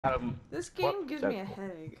This game gives me a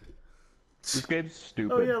headache. This game's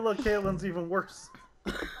stupid. Oh yeah, look, Caitlin's even worse.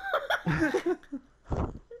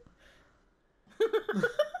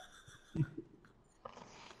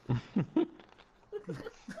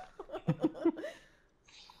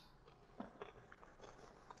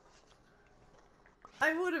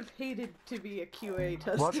 I would have hated to be a QA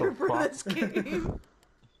tester for this game.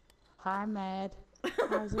 Hi, Mad.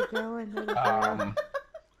 How's it going, little girl?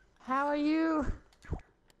 How are you?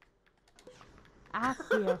 I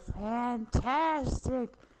feel fantastic.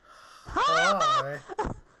 Hi.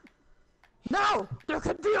 No! There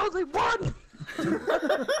could be only one!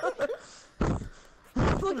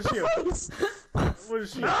 What is she, what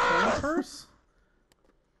is she, a phone purse?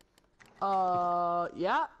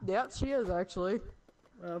 Yeah, she is actually.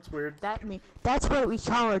 Oh, that's weird. That's what we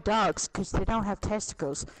call our dogs, because they don't have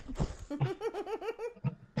testicles.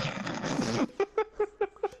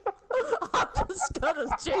 I'm just gonna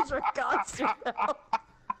change my costume now.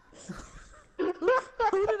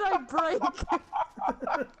 Who did I break?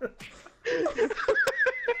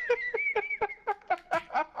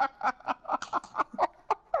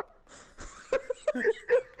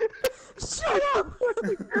 Shut up!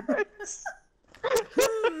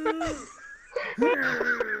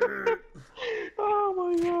 Oh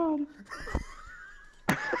my god.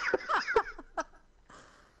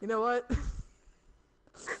 You know what?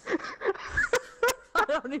 I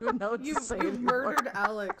don't even know what to say You anymore. murdered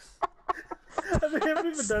Alex. We haven't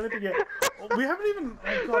even done anything yet. We haven't even,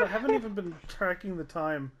 oh god, I haven't even been tracking the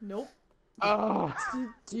time. Nope. Oh.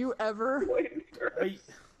 Do you ever?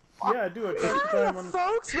 Yeah, I do. I track the time on...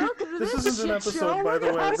 Folks, welcome to This this isn't an shit episode, show. by We're the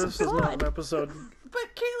gonna way. have This some is not fun. an episode. But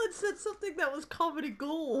Caitlin said something that was comedy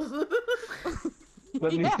gold.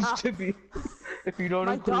 That Yeah. needs to be. If you don't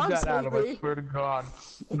My include dogs that, Adam, I hate me. swear to God.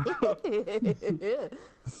 You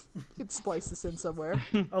can splice this in somewhere.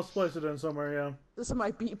 I'll splice it in somewhere, yeah. This is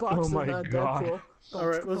my beatbox Oh my and God. Deadpool.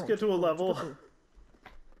 Alright, let's get to a level.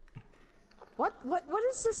 What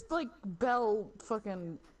is this, like, Belle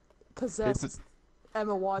fucking possessed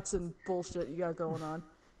Emma Watson bullshit you got going on?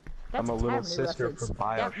 That's I'm a little Tammany sister reference. from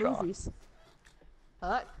Yeah, Bioshock. movies.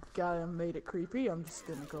 That guy made it creepy. I'm just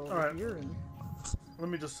gonna go over Alright. here and... Let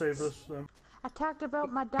me just save this then. I talked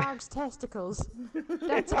about my dog's testicles.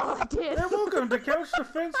 That's all I did. Hey, welcome to Couch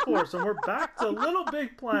Defense Force, and we're back to Little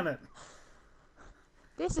Big Planet.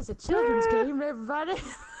 This is a children's game, everybody.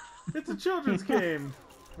 It's a children's game.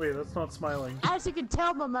 Wait, that's not smiling. As you can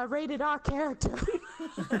tell by my rated R character.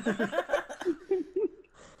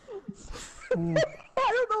 I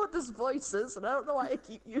don't know what this voice is, and I don't know why I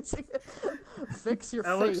keep using it. Fix your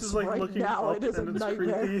Alex face is like right looking now. up It is a and it's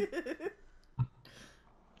nightmare. creepy.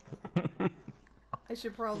 I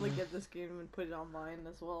should probably get this game and put it online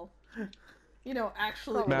as well. You know,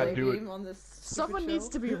 actually Matt, play a do it. game on this stupid Someone show. needs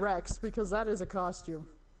to be Rex, because that is a costume.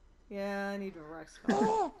 Yeah, I need a Rex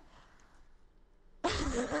costume.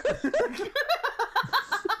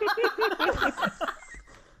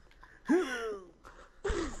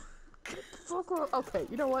 Okay,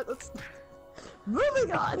 you know what? Let's...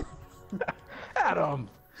 Moving on! Adam!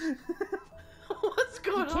 What's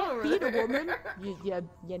going You on can't over beat a there? woman. You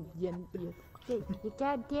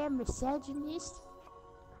goddamn misogynist.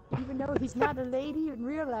 Even though he's not a lady in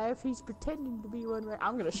real life, he's pretending to be one right.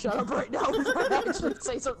 I'm gonna shut up right now before I actually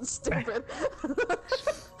say something stupid.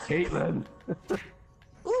 Caitlin!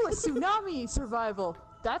 Ooh, a tsunami survival.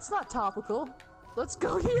 That's not topical. Let's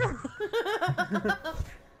go here.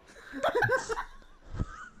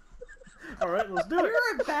 Alright, let's do it.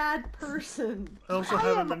 You're a bad person. I also I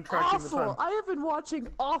haven't am been tracking awful. the time. I have been watching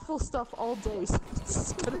awful stuff all day, so this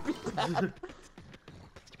is gonna be bad.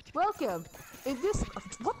 Welcome. In this,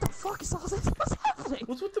 what the fuck is all this? What's happening?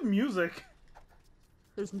 What's with the music?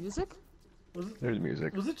 There's music. There's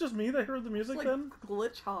music. Was it just me that heard the music It's like then?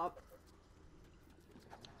 glitch hop.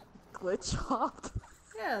 Glitch hop.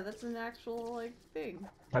 Yeah, that's an actual, like, thing.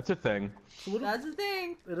 That's a thing. So what That's a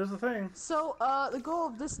thing. it is a thing. So, the goal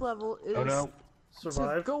of this level is Oh no. to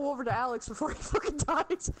Survive. go over to Alex before he fucking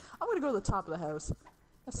dies. I'm gonna go to the top of the house.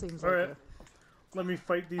 That seems like Alright. Let me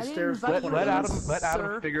fight these I didn't stairs. invite for you Let 20 in. minutes. Let Adam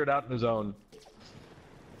Sir. figure it out in his own.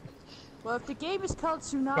 Well, if the game is called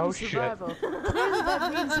Tsunami Oh, shit. Survival, clearly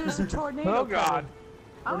that means there's a tornado Oh god.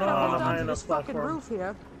 I'm We're gonna not on hold a high on to enough this fucking platform. roof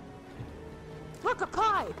here. Look, a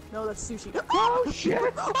pie! No, that's sushi. Oh shit!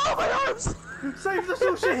 Oh, my arms! Save the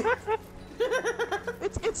sushi!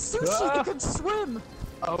 It's sushi Ah. that can swim!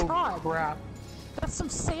 Oh God. crap. That's some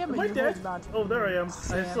salmon Am I you're dead? holding on to. Oh, there I am. I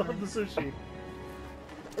still have the sushi.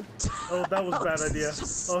 Oh, that was a bad idea.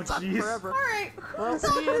 Oh, jeez. Forever. Alright, Well, so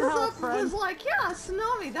see you in this hell, up friend. was like, yeah,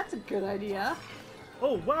 tsunami, that's a good idea.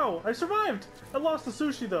 Oh wow, I survived! I lost the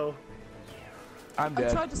sushi though. I'm I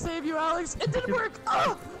dead. tried to save you, Alex. It didn't work.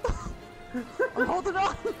 Oh! I'm holding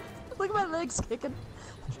on. Look at my legs kicking.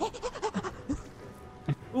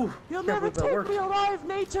 Ooh, You'll can't never believe that take worked. me alive,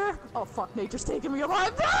 nature. Oh fuck, nature's taking me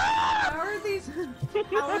alive. How are these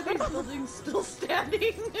buildings still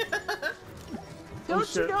standing? Oh, Don't you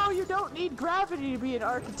shit. know you don't need gravity to be an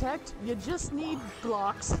architect? You just need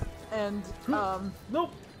blocks and Nope.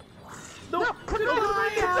 Nope. No, come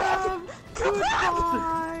back! Adam. Come back!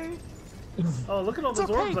 Goodbye. Oh, look at all It's those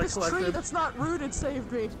okay, orbs I this tree collected. that's not rooted saved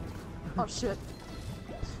me. Oh shit.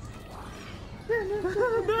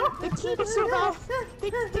 No. The key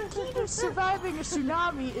to surviving a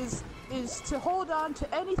tsunami is to hold on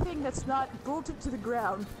to anything that's not bolted to the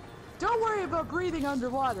ground. Don't worry about breathing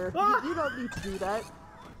underwater. Ah! You don't need to do that.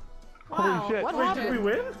 Wow. Holy shit. What Wait, happened? did we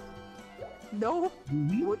win? No.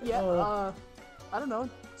 What, yeah. Oh. I don't know.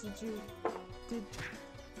 Did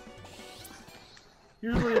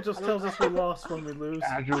Usually it just tells us we lost when we lose.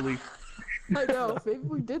 Casually. I know? Maybe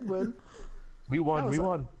we did win. We won, That was we a-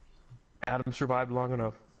 won. Adam survived long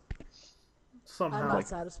enough. I'm Somehow. not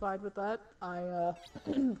satisfied with that. I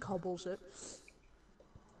call bullshit.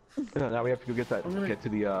 Now we have to go get that. I'm gonna- Get to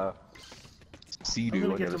the I'm sea-doo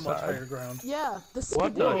gonna on the get other to much higher side. ground. Yeah. The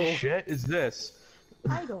What skidoo. the shit is this?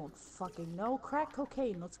 I don't fucking know. Crack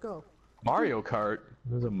cocaine. Let's go. Mario Kart.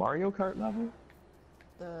 There's a Mario Kart level.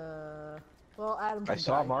 Well, Adam. I can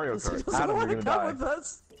saw die, Mario 'cause he Kart. doesn't Adam, wanna you're gonna come die. with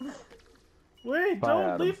us. Wait, Bye, don't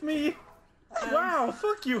Adam. leave me! Wow,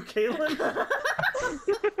 fuck you, Caitlin!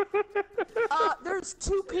 There's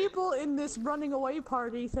 2 people in this running away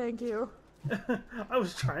party. Thank you. I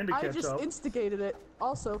was trying to I catch just up. instigated it.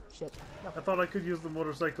 Also, shit. No. I thought I could use the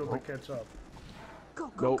motorcycle to catch up.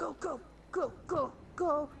 Go, go, Nope. go, go, go, go,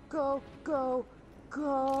 go, go, go,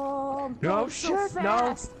 go. I'm No, going so shit, no.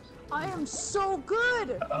 fast. I am so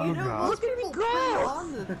good. Oh You know, god. most Look at me people go! put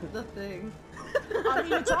on the thing. I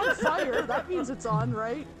mean, it's on fire. That means it's on,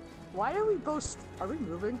 right? Why are we both? Are we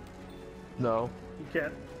moving? No. You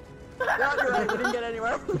can't. Yeah, you're right. We didn't get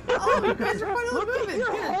anywhere. Oh, you guys are finally Look at moving. your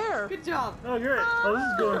Good. hair. Good job. Oh, great. Oh, this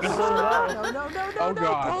is going so well. No, no, no, no, Oh, no.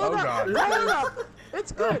 God. Pull it Oh, up. God. Pull it up.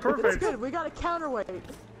 It's good. It's perfect. good. We got a counterweight.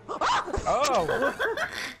 Oh.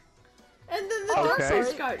 And then the Oh, dark okay.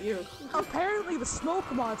 face got you. Apparently, the smoke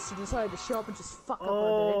monster decided to show up and just fuck up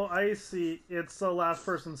Oh, our day. I see. It's a last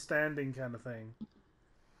person standing kind of thing.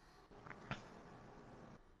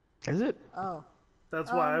 Is it? Oh, That's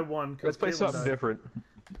why I won. 'cause Let's play Caitlin something died. different.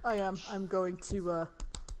 I am. I'm going to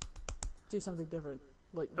do something different,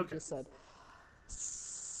 like you Okay. just said.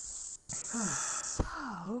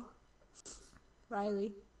 So,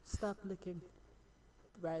 Riley, stop licking.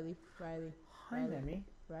 Riley, Riley, Hi, Riley, Nemi.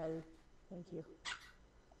 Riley. Thank you.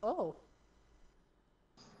 Oh.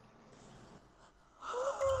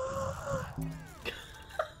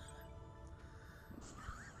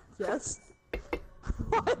 Yes.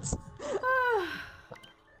 What?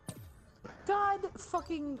 God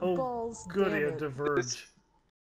fucking Oh, balls. goody, damn a it. diverge.